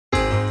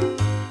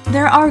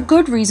There are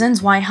good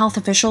reasons why health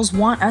officials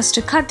want us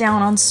to cut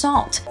down on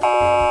salt.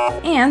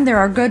 And there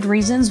are good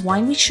reasons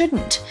why we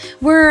shouldn't.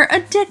 We're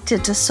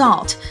addicted to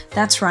salt.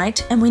 That's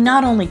right, and we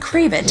not only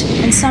crave it,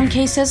 in some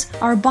cases,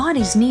 our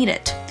bodies need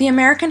it. The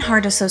American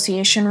Heart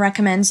Association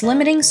recommends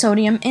limiting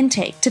sodium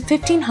intake to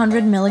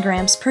 1,500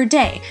 milligrams per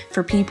day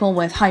for people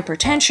with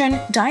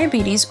hypertension,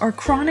 diabetes, or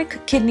chronic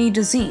kidney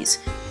disease.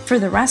 For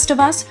the rest of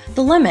us,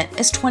 the limit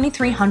is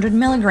 2,300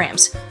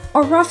 milligrams,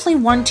 or roughly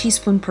 1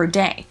 teaspoon per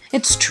day.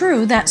 It's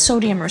true that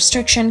sodium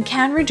restriction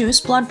can reduce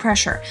blood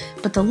pressure,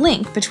 but the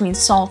link between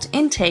salt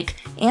intake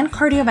and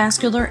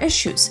cardiovascular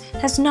issues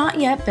has not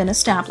yet been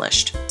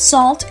established.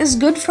 Salt is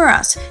good for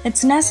us.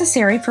 It's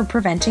necessary for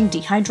preventing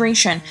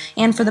dehydration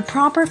and for the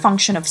proper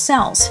function of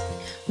cells.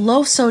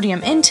 Low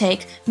sodium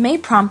intake may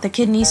prompt the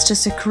kidneys to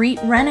secrete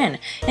renin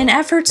in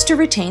efforts to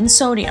retain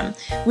sodium,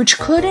 which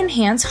could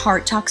enhance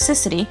heart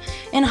toxicity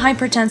in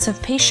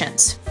hypertensive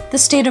patients. The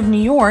state of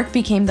New York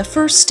became the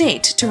first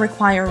state to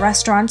require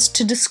restaurants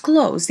to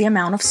disclose the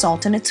amount of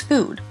salt in its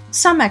food.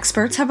 Some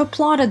experts have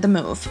applauded the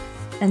move,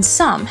 and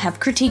some have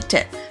critiqued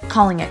it,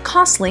 calling it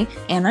costly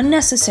and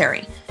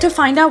unnecessary. To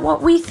find out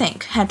what we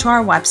think, head to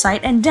our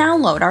website and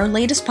download our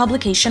latest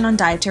publication on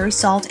dietary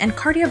salt and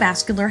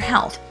cardiovascular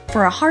health.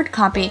 For a hard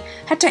copy,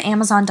 head to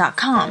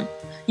Amazon.com.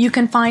 You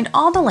can find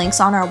all the links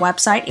on our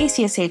website,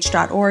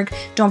 acsh.org.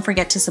 Don't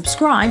forget to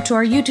subscribe to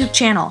our YouTube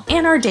channel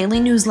and our daily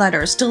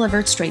newsletters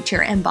delivered straight to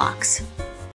your inbox.